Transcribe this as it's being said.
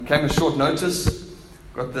came at short notice.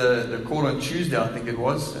 Got the call on Tuesday, I think it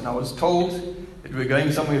was, and I was told that we're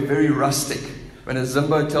going somewhere very rustic. When a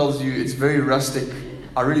Zimbo tells you it's very rustic,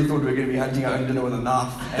 I really thought we were going to be hunting our own dinner with a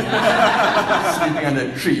knife and sleeping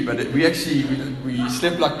under a tree. But we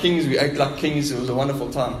slept like kings, we ate like kings. It was a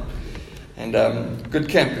wonderful time. And good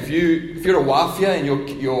camp. If you're a wife here and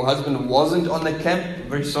your husband wasn't on the camp, I'm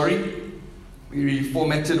very sorry. We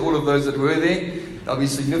reformatted all of those that were there. They'll be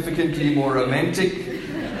significantly more romantic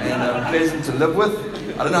and pleasant to live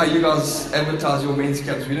with. I don't know how you guys advertise your men's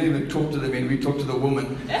camps. We don't even talk to the men, we talk to the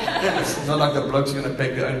women. It's not like the blokes are going to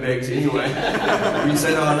pack their own bags anyway. We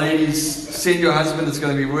say to our ladies, send your husband, it's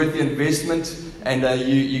going to be worth the investment, and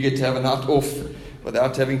you get to have a night off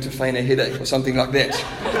without having to feign a headache or something like that.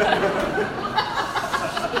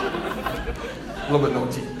 A little bit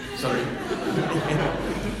naughty, sorry.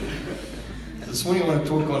 This morning I want to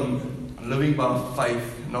talk on living by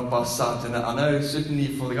faith, not by sight. And I know certainly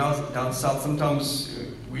for the guys down south, sometimes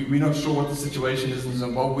we're not sure what the situation is in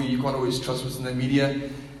Zimbabwe. You can't always trust what's in the media.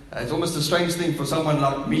 It's almost a strange thing for someone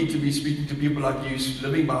like me to be speaking to people like you,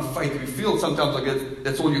 living by faith. We feel sometimes like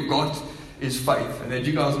that's all you've got is faith. And that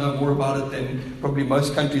you guys know more about it than probably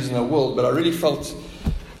most countries in the world. But I really felt,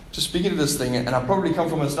 just speaking to this thing, and I probably come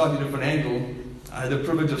from a slightly different angle. I had the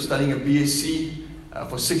privilege of studying a BSc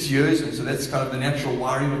for 6 years, and so that's kind of the natural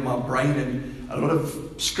wiring of my brain, and a lot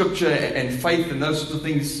of scripture and faith and those sorts of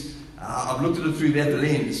things, I've looked at it through that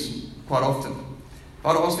lens quite often. If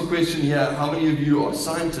I'd ask the question here, how many of you are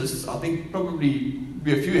scientists? I think probably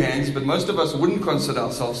be a few hands, but most of us wouldn't consider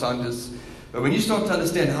ourselves scientists. But when you start to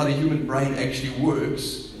understand how the human brain actually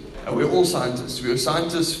works, we're all scientists. We're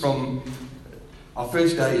scientists from our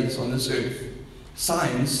first days on this earth.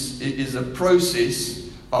 Science is a process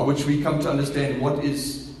by which we come to understand what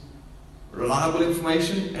is reliable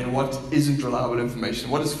information and what isn't reliable information,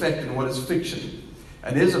 what is fact and what is fiction.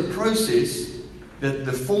 And there's a process that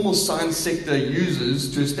the formal science sector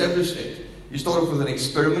uses to establish that. You start off with an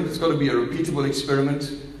experiment. It's got to be a repeatable experiment.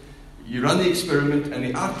 You run the experiment, and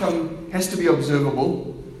the outcome has to be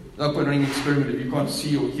observable. No point running an experiment if you can't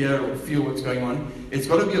see or hear or feel what's going on. It's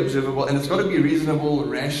got to be observable, and it's got to be reasonable,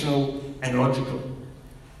 rational, and logical.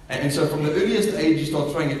 And so from the earliest age, you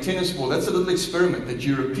start throwing a tennis ball. That's a little experiment that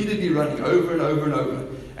you're repeatedly running over and over and over.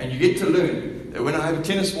 And you get to learn that when I have a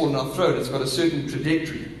tennis ball and I throw it, it's got a certain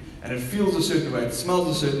trajectory. And it feels a certain way. It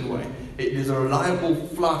smells a certain way. There's a reliable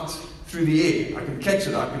flight through the air. I can catch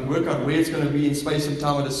it. I can work out where it's going to be in space and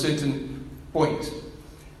time at a certain point.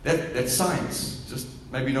 That's science. Just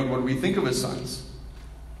maybe not what we think of as science.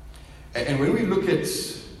 And when we look at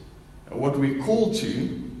what we're called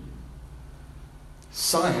to,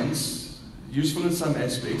 science, useful in some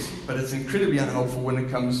aspects, but it's incredibly unhelpful when it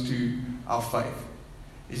comes to our faith.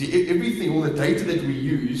 You see, everything, all the data that we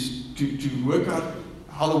use to work out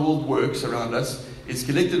how the world works around us is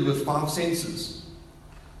collected with 5 senses.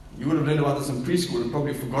 You would have learned about this in preschool and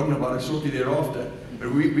probably forgotten about it shortly thereafter.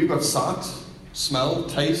 But we've got sight, smell,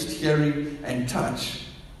 taste, hearing, and touch.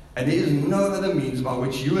 And there is no other means by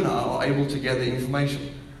which you and I are able to gather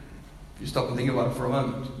information. If you stop and think about it for a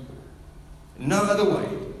moment. No other way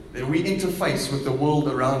that we interface with the world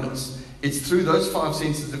around us. It's through those 5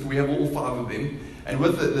 senses, if we have all 5 of them. And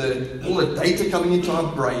with all the data coming into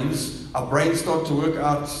our brains start to work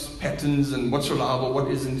out patterns and what's reliable,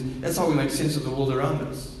 what isn't. That's how we make sense of the world around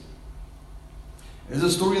us. There's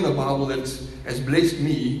a story in the Bible that has blessed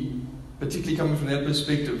me, particularly coming from that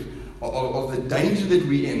perspective, of the danger that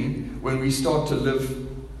we're in when we start to live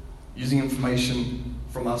using information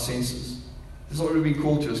from our senses. This is what we've been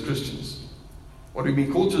called to as Christians. What we've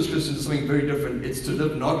been called to as Christians is something very different. It's to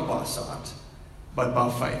live not by sight, but by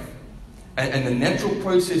faith. And the natural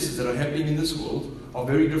processes that are happening in this world are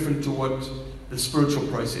very different to what the spiritual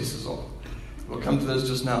processes are. We'll come to those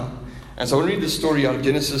just now. And so I want to read this story out of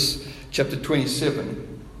Genesis chapter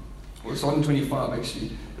 27. Well, it's on 25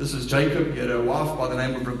 actually. This is Jacob. He had a wife by the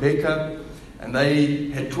name of Rebecca, and they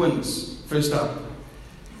had twins. First up,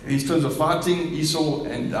 these twins were fighting. Esau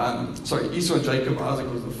and Jacob.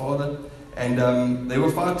 Isaac was the father. And they were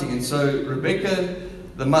fighting. And so Rebecca,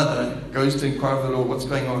 the mother, goes to inquire of the Lord what's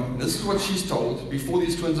going on. And this is what she's told before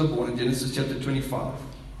these twins are born in Genesis chapter 25.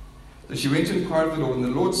 So she went to inquire of the Lord, and the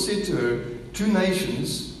Lord said to her, 2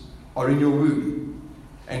 nations are in your womb,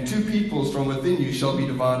 and 2 peoples from within you shall be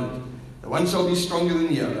divided. The one shall be stronger than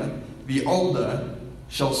the other. The older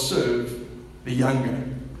shall serve the younger.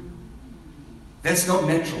 That's not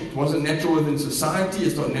natural. It wasn't natural within society.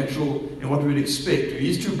 It's not natural in what we would expect.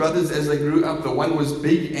 These 2 brothers, as they grew up, the one was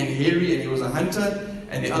big and hairy and he was a hunter,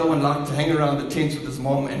 and the other one liked to hang around the tents with his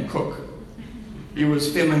mom and cook. He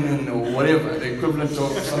was feminine or whatever, the equivalent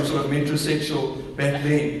of some sort of metrosexual back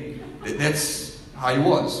then. That's how he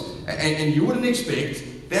was. And you wouldn't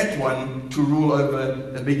expect that one to rule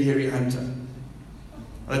over the big hairy hunter.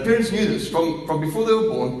 The parents knew this. From before they were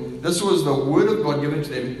born, this was the word of God given to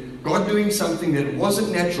them. God doing something that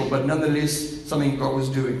wasn't natural, but nonetheless something God was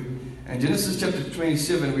doing. And Genesis chapter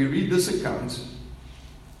 27, we read this account.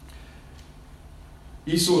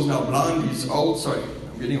 Esau is now blind, he's old. Sorry,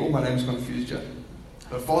 I'm getting all my names confused here.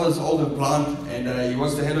 The father's old and blind, and he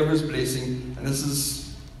wants to hand over his blessing. And this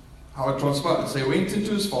is how it transpired. So he went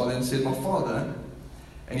into his father and said, "My father."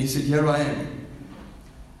 And he said, "Here I am."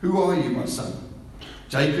 "Who are you, my son?"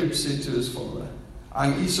 Jacob said to his father,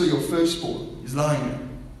 "I'm Esau, your firstborn." He's lying there.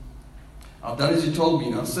 "I've done as you told me.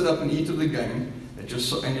 Now sit up and eat of the game, that your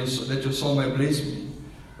soul may bless me."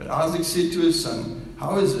 But Isaac said to his son,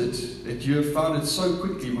 "How is it that you have found it so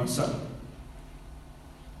quickly, my son?"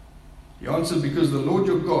 He answered, "Because the Lord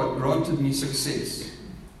your God granted me success."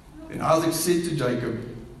 Then Isaac said to Jacob,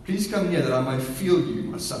 "Please come here that I may feel you,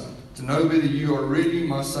 my son, to know whether you are really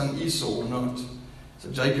my son Esau or not." So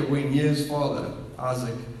Jacob went near his father,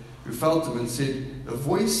 Isaac, who felt him and said, "The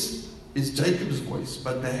voice is Jacob's voice,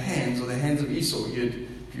 but the hands are the hands of Esau."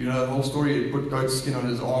 If you know the whole story, he had put goat skin on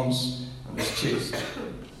his arms, on his chest.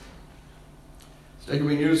 So Jacob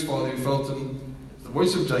went near his father, who felt him. It's the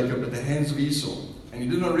voice of Jacob, but the hands of Esau. And he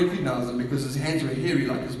did not recognize him because his hands were hairy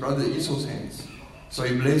like his brother Esau's hands. So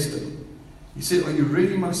he blessed him. He said, "Are you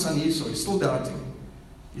really my son Esau?" He's still doubting.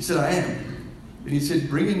 He said, "I am." Then he said,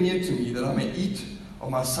 "Bring it near to me, that I may eat of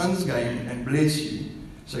my son's game and bless you."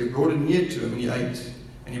 So he brought it near to him, and he ate.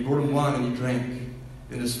 And he brought him wine, and he drank.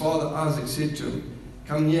 Then his father Isaac said to him,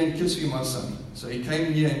 "Come near and kiss me, my son." So he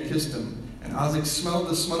came near and kissed him. And Isaac smelled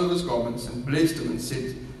the smell of his garments and blessed him and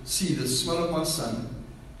said, "See, the smell of my son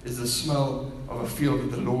is the smell of a field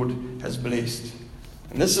that the Lord has blessed."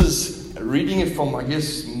 And this is reading it from, I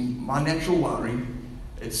guess, my natural wiring.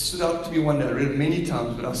 It stood out to me one day. I read it many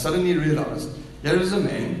times, but I suddenly realized here is a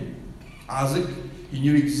man, Isaac. He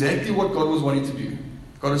knew exactly what God was wanting to do.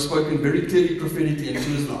 God has spoken very clearly, prophetically into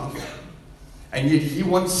his life. And yet he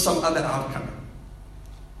wants some other outcome.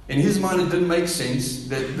 In his mind, it didn't make sense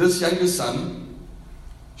that this younger son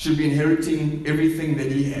should be inheriting everything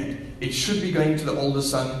that he had. It should be going to the older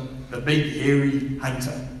son, the big, hairy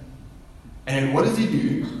hunter. And what does he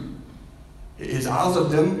do? His eyes are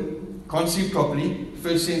dim, can't see properly.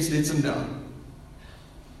 First sense lets him down.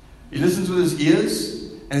 He listens with his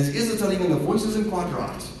ears, and his ears are telling him the voice isn't quite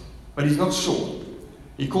right, but he's not sure.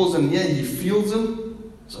 He calls him near, he feels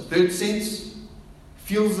him. So third sense,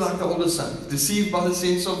 feels like the older son, deceived by the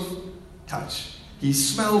sense of touch. He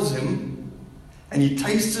smells him, and he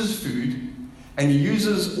tastes his food, and he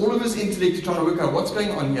uses all of his intellect to try to work out what's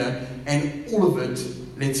going on here, and all of it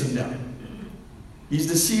lets him down. He's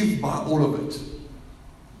deceived by all of it.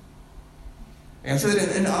 And I say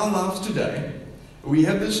that in our lives today, we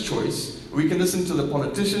have this choice. We can listen to the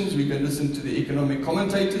politicians, we can listen to the economic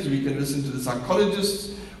commentators, we can listen to the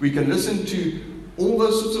psychologists, we can listen to all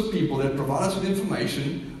those sorts of people that provide us with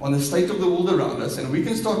information on the state of the world around us, and we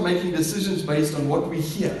can start making decisions based on what we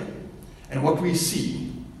hear and what we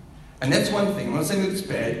see. And that's one thing. I'm not saying that it's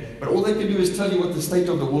bad, but all they can do is tell you what the state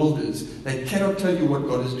of the world is. They cannot tell you what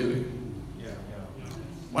God is doing.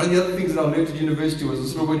 One of the other things that I learned at university was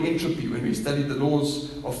this little word entropy when we studied the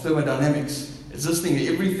laws of thermodynamics. It's this thing that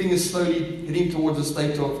everything is slowly heading towards a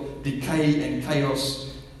state of decay and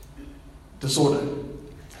chaos, disorder.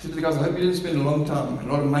 I said to the guys, I hope you didn't spend a long time and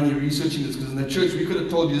a lot of money researching this, because in the church we could have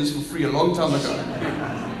told you this for free a long time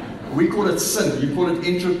ago. We call it sin, you call it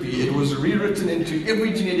entropy. It was rewritten into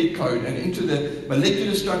every genetic code and into the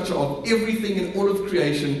molecular structure of everything in all of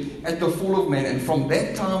creation at the fall of man. And from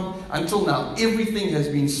that time until now, everything has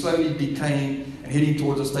been slowly decaying and heading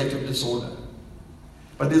towards a state of disorder.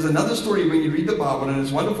 But there's another story when you read the Bible, and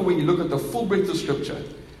it's wonderful when you look at the full breadth of Scripture.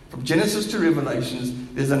 From Genesis to Revelations,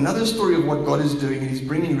 there's another story of what God is doing, and He's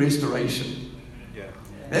bringing restoration.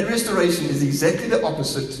 That restoration is exactly the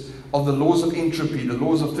opposite of the laws of entropy, the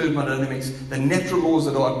laws of thermodynamics, the natural laws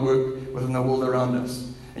that are at work within the world around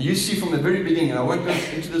us. And you see from the very beginning, and I won't go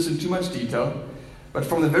into this in too much detail, but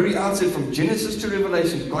from the very outset, from Genesis to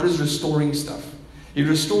Revelation, God is restoring stuff. He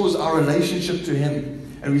restores our relationship to Him.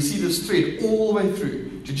 And we see this thread all the way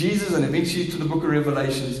through to Jesus and eventually to the book of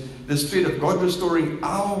Revelations, this thread of God restoring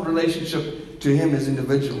our relationship to Him as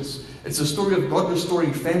individuals. It's a story of God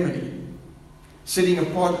restoring family, setting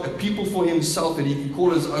apart a people for Himself that He can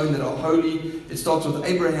call His own, that are holy. It starts with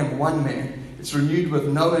Abraham, one man. It's renewed with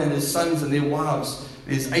Noah and his sons and their wives.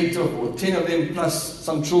 There's 8 or 10 of them plus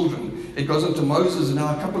some children. It goes on to Moses, and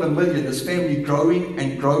now a couple of million. This family growing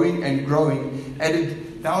and growing and growing.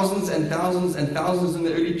 Added thousands and thousands and thousands in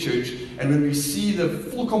the early church. And when we see the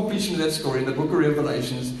full completion of that story in the book of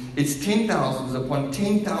Revelations, it's 10,000s upon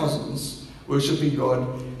 10,000s worshiping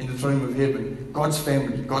God in the throne of heaven. God's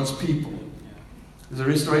family, God's people. There's a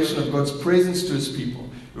restoration of God's presence to his people.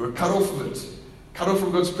 We were cut off of it. Cut off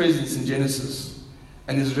from God's presence in Genesis.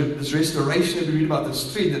 And there's this restoration that we read about,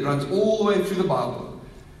 this thread that runs all the way through the Bible.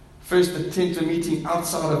 First, the tent of meeting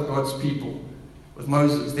outside of God's people with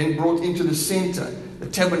Moses. Then brought into the center, the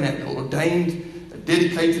tabernacle, ordained,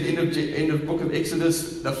 dedicated, end of book of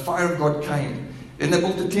Exodus, the fire of God came. Then they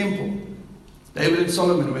built the temple. David and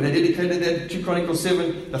Solomon, when they dedicated that, 2 Chronicles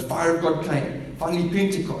 7, the fire of God came. Finally,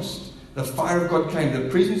 Pentecost, the fire of God came. The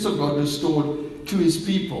presence of God restored to his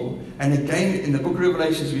people. And again, in the book of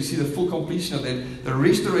Revelations, we see the full completion of that, the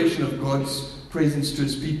restoration of God's presence to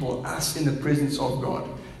his people, us in the presence of God.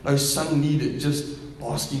 No son needed, just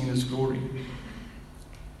basking in his glory.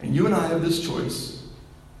 And you and I have this choice.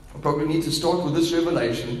 We probably need to start with this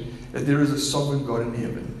revelation that there is a sovereign God in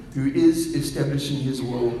heaven who is establishing his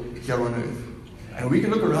will here on earth. And we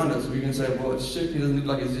can look around us and we can say, well, it certainly doesn't look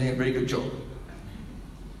like he's doing a very good job.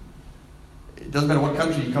 It doesn't matter what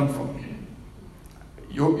country you come from.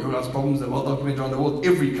 Your guys' problems are well documented around the world.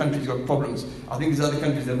 Every country's got problems. I think these other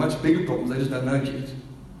countries have much bigger problems, they just don't know it yet.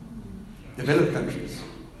 Developed countries.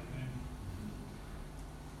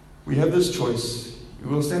 We have this choice. We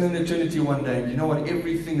will stand in eternity one day, and you know what?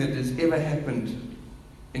 Everything that has ever happened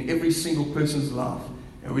in every single person's life,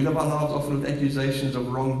 and we live our lives often with accusations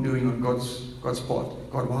of wrongdoing on God's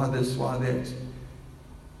part. God, why this? Why that?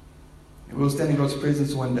 And we'll stand in God's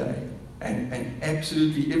presence one day, and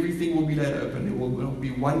absolutely everything will be laid open. There will not be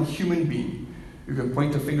one human being who can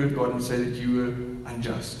point a finger at God and say that you were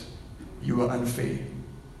unjust, you were unfair.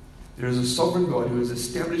 There is a sovereign God who is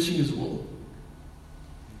establishing his will.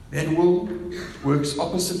 That will works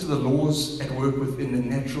opposite to the laws at work within the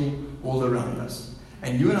natural world around us.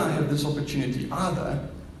 And you and I have this opportunity. Either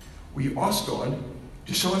we ask God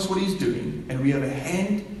to show us what he's doing, and we have a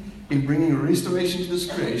hand in bringing a restoration to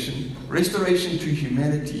this creation, restoration to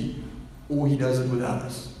humanity, or he does it without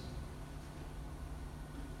us.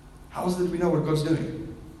 How is it that we know what God's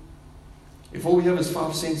doing? If all we have is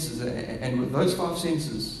 5 senses, and with those 5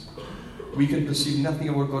 senses, we can perceive nothing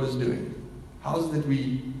of what God is doing, how is it that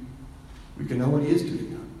we can know what he is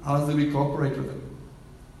doing? How is it that we cooperate with him?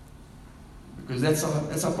 Because that's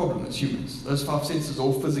our problem as humans. Those 5 senses are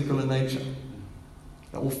all physical in nature.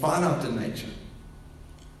 They're all finite in nature.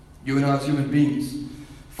 You and I as human beings,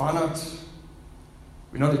 finite,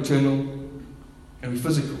 we're not eternal, and we're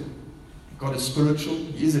physical. God is spiritual,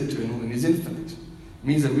 he is eternal, and he's infinite. It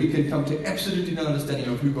means that we can come to absolutely no understanding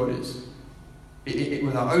of who God is.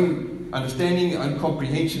 With our own understanding, our own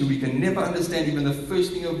comprehension, we can never understand even the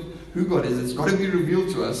first thing of who God is. It's got to be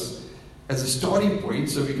revealed to us as a starting point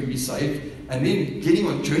so we can be saved. And then getting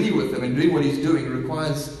on journey with him and doing what he's doing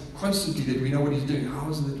requires constantly that we know what he's doing. How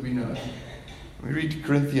is it that we know? When we read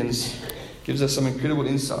Corinthians, it gives us some incredible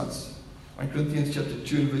insights. 1 Corinthians chapter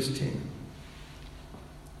 2 and verse 10.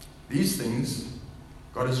 These things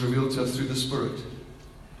God has revealed to us through the Spirit.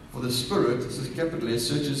 For the Spirit, this is capital S,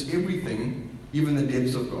 searches everything, even the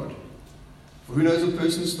depths of God. For who knows a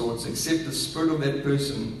person's thoughts except the spirit of that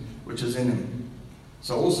person which is in him?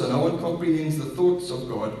 So also no one comprehends the thoughts of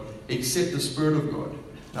God except the Spirit of God.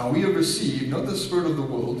 Now we have received not the spirit of the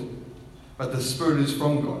world, but the Spirit is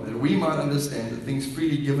from God, that we might understand the things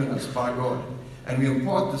freely given us by God. And we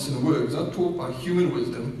impart this in words, not taught by human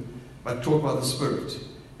wisdom, but taught by the Spirit,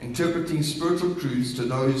 interpreting spiritual truths to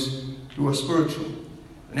those who are spiritual.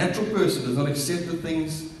 The natural person does not accept the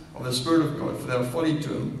things of the Spirit of God, for they are folly to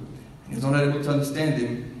him, and he is not able to understand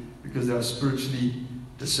them because they are spiritually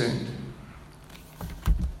discerned.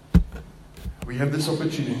 We have this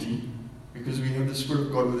opportunity because we have the Spirit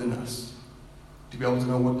of God within us to be able to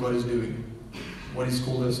know what God is doing, what he's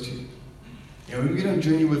called us to. And when we get on a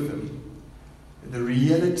journey with him, the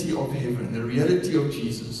reality of heaven, the reality of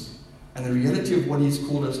Jesus, and the reality of what he's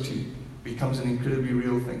called us to becomes an incredibly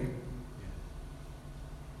real thing.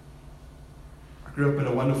 I grew up in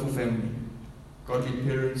a wonderful family, godly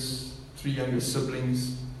parents, 3 younger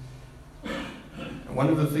siblings. And one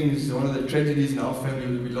of the tragedies in our family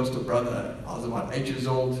was we lost a brother. I was about 8 years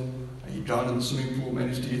old. He drowned in the swimming pool,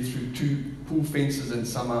 managed to get through 2 pool fences and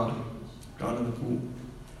somehow drowned in the pool.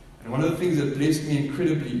 And one of the things that blessed me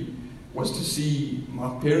incredibly was to see my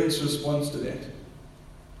parents' response to that.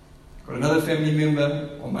 Got another family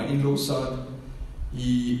member on my in-law's side.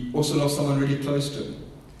 He also lost someone really close to him.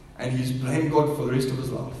 And he's blamed God for the rest of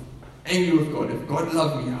his life. Angry with God. If God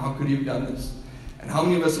loved me, how could he have done this? And how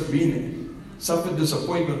many of us have been there? Suffered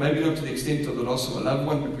disappointment, maybe not to the extent of the loss of a loved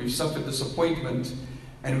one, but we've suffered disappointment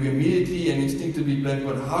And we immediately and instinctively blame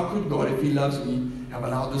God. How could God, if He loves me, have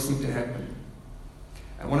allowed this thing to happen?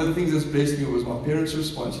 And one of the things that's blessed me was my parents'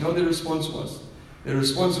 response. You know what their response was? Their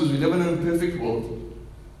response was, we live in an imperfect world.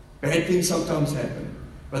 Bad things sometimes happen.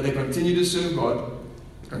 But they continue to serve God.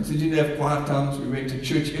 They continue to have quiet times. We went to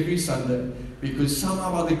church every Sunday because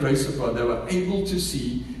somehow by the grace of God, they were able to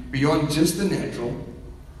see beyond just the natural.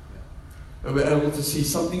 They were able to see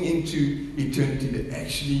something into eternity that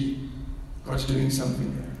actually God's doing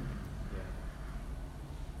something there.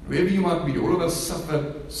 Wherever you might be, all of us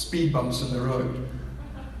suffer speed bumps in the road.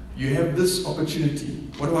 You have this opportunity.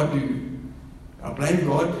 What do? I blame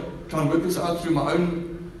God, try and work this out through my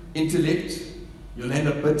own intellect. You'll end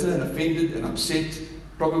up bitter and offended and upset,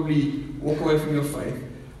 probably walk away from your faith.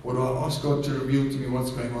 Or do I ask God to reveal to me what's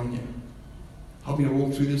going on here? Help me to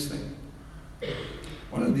walk through this thing.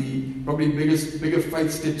 One of the probably bigger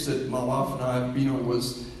faith steps that my wife and I have been on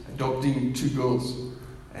was adopting 2 girls.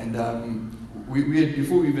 And we had,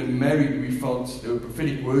 before we even married, we felt there were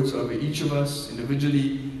prophetic words over each of us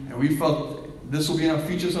individually, and we felt this will be in our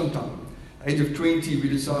future sometime. At the age of 20, we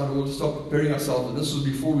decided we'll start preparing ourselves, and this was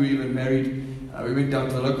before we were even married. We went down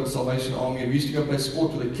to the local Salvation Army, and we used to go play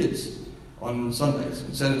sport with the kids on Sundays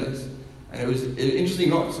and Saturdays. And it was interesting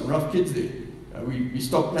nights, some rough kids there. We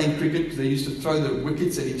stopped playing cricket because they used to throw the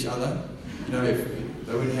wickets at each other, you know, if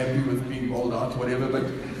they weren't happy with being bowled out or whatever. But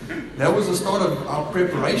that was the start of our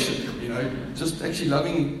preparation, you know, just actually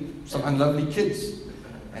loving some unlovely kids.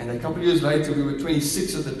 And a couple of years later, we were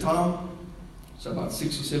 26 at the time, so about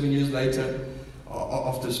 6 or 7 years later,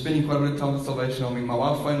 after spending quite a bit of time with Salvation Army, my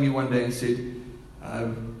wife phoned me one day and said,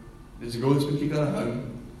 there's a girl that's been kicked out of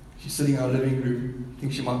home. She's sitting in our living room. I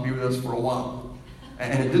think she might be with us for a while.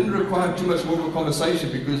 And it didn't require too much more of a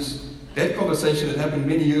conversation because that conversation had happened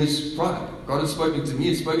many years prior. God had spoken to me,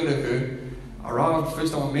 had spoken to her. I arrived,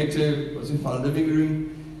 first time I met her, was in my living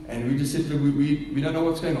room, and we just said, look, we don't know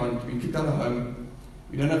what's going on. We've been kicked out of home.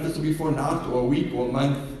 We don't know if this will be for a night or a week or a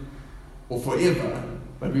month or forever,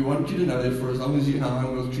 but we want you to know that for as long as you're in our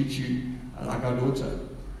home, we'll treat you like our daughter.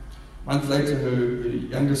 A month later, her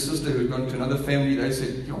younger sister, who had gone to another family, they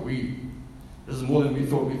said, this is more than we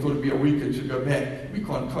thought. We thought it'd be a week and she'd go back. We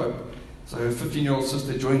can't cope. So her 15-year-old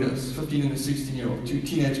sister joined us, 15 and a 16-year-old, 2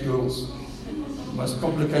 teenage girls. The most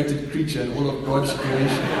complicated creature in all of God's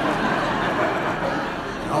creation.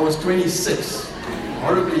 I was 26,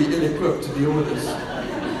 horribly ill-equipped to deal with this.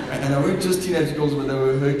 And they weren't just teenage girls, but they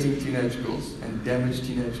were hurting teenage girls and damaged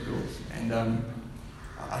teenage girls. And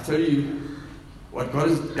I tell you, what God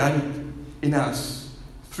has done in us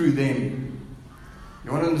through them,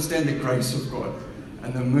 you want to understand the grace of God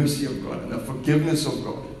and the mercy of God and the forgiveness of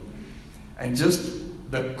God and just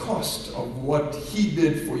the cost of what He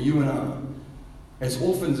did for you and I as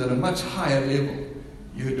orphans at a much higher level.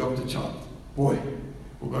 You adopt a child. Boy,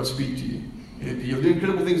 will God speak to you. He'll do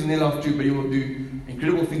incredible things in their life too, but He will do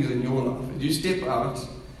incredible things in your life. As you step out,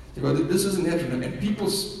 you go, this isn't natural. And people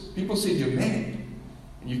said, you're mad.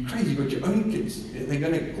 And you're crazy. You've got your own kids. They're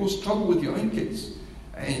going to cause trouble with your own kids.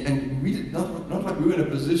 And we did not like we were in a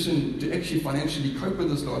position to actually financially cope with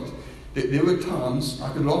this lot. There were times,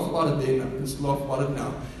 I could laugh about it then, I can still laugh about it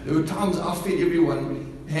now. There were times I fed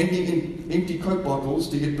everyone handing in empty Coke bottles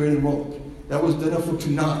to get bread and milk. That was dinner for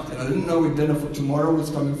tonight, and I didn't know where dinner for tomorrow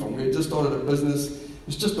was coming from. We had just started a business. It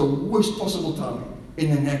was just the worst possible timing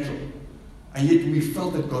in the natural. And yet we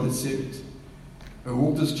felt that God had said it. We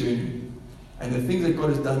walked this journey. And the things that God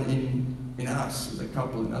has done in us as a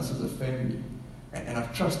couple, in us as a family, and I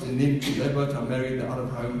trust in them too. They both are married, they're out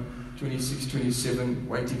of home, 26, 27,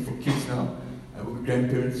 waiting for kids now. We'll be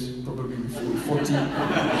grandparents probably before we're 40. So,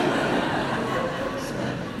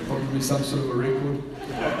 probably some sort of a record.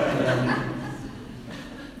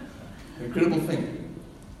 Incredible thing.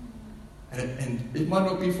 And it might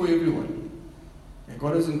not be for everyone. And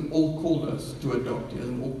God hasn't all called us to adopt. He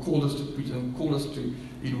hasn't all called us to preach. He hasn't called us to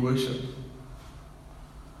lead worship.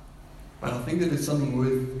 But I think that it's something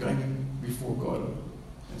worth going before God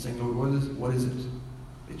and saying, Lord, what is it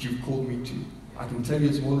that you've called me to? I can tell you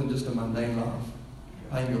it's more than just a mundane life.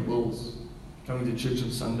 Paying your bills, coming to church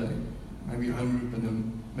on Sunday, maybe home group in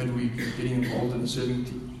the midweek, and getting involved in the serving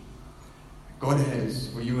team. God has,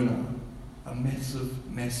 for you and I, a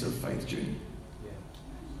massive, massive faith journey.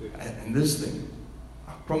 And this thing,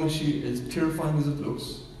 I promise you, as terrifying as it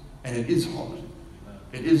looks, and it is hard.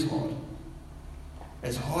 It is hard.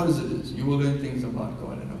 As hard as it is, you will learn things about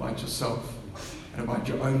God and about yourself and about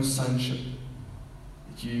your own sonship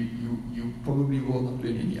that you probably will not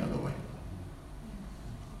learn any other way.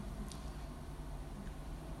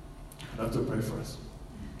 I'd love to pray for us.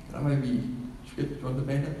 Can I maybe, do you want the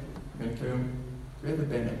band up? I'm going to carry on. Do we have the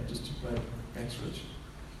band up just to play? Thanks, Rich.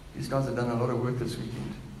 These guys have done a lot of work this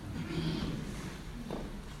weekend.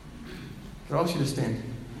 Can I ask you to stand?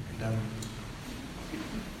 And,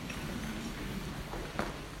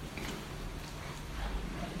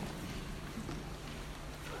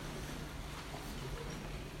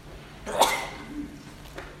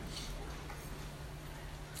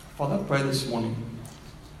 Father, I pray this morning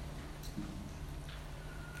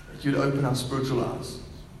that you'd open our spiritual eyes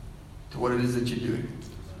to what it is that you're doing.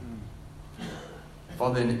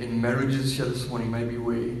 Father, in marriages here this morning, maybe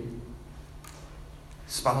where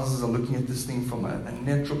spouses are looking at this thing from a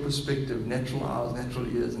natural perspective, natural eyes, natural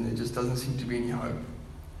ears, and there just doesn't seem to be any hope.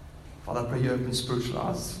 Father, I pray you open spiritual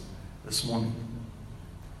eyes this morning.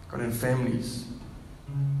 God, in families,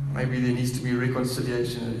 maybe there needs to be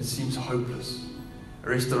reconciliation and it seems hopeless.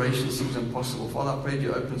 Restoration seems impossible. Father, I pray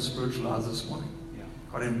you open spiritual eyes this morning.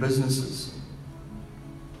 God, in businesses,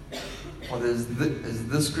 Father, as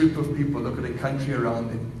this group of people look at a country around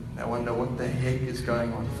them, they wonder what the heck is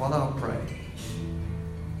going on. Father, I pray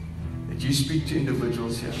that you speak to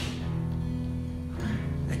individuals here.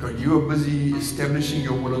 That God, you are busy establishing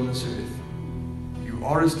your will on this earth. You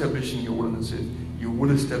are establishing your will on this earth. You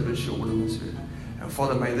will establish your will on this earth. And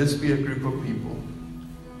Father, may this be a group of people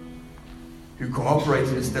who cooperate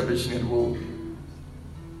in establishing that will.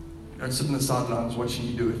 Don't sit in the sidelines watching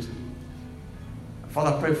you do it.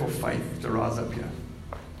 Father, I pray for faith to rise up here.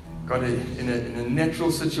 God, in a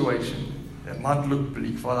natural situation that might look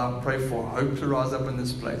bleak, Father, I pray for hope to rise up in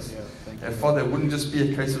this place. And Father, it wouldn't just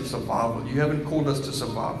be a case of survival. You haven't called us to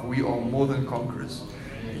survive. We are more than conquerors.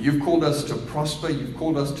 You've called us to prosper. You've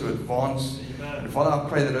called us to advance. And Father, I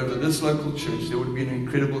pray that over this local church there would be an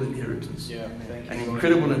incredible inheritance. An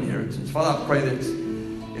incredible inheritance. Father, I pray that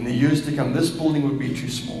in the years to come, this building would be too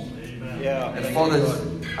small. And Father,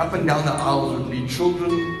 up and down the aisles would be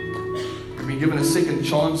children who've been given a second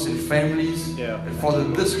chance in families. And Father,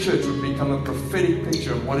 this church would become a prophetic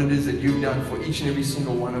picture of what it is that you've done for each and every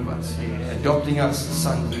single one of us, adopting us as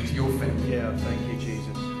sons into your family. Thank you,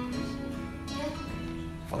 Jesus.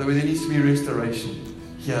 Father, where there needs to be restoration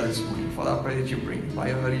here this morning, Father, I pray that you bring it by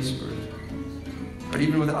your Holy Spirit. But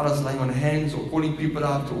even without us laying on hands or calling people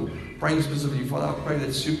out or praying specifically, Father, I pray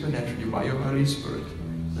that supernaturally by your Holy Spirit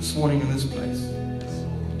this morning in this place,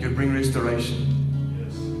 you'd bring restoration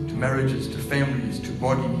to marriages, to families, to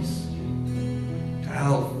bodies, to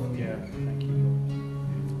health.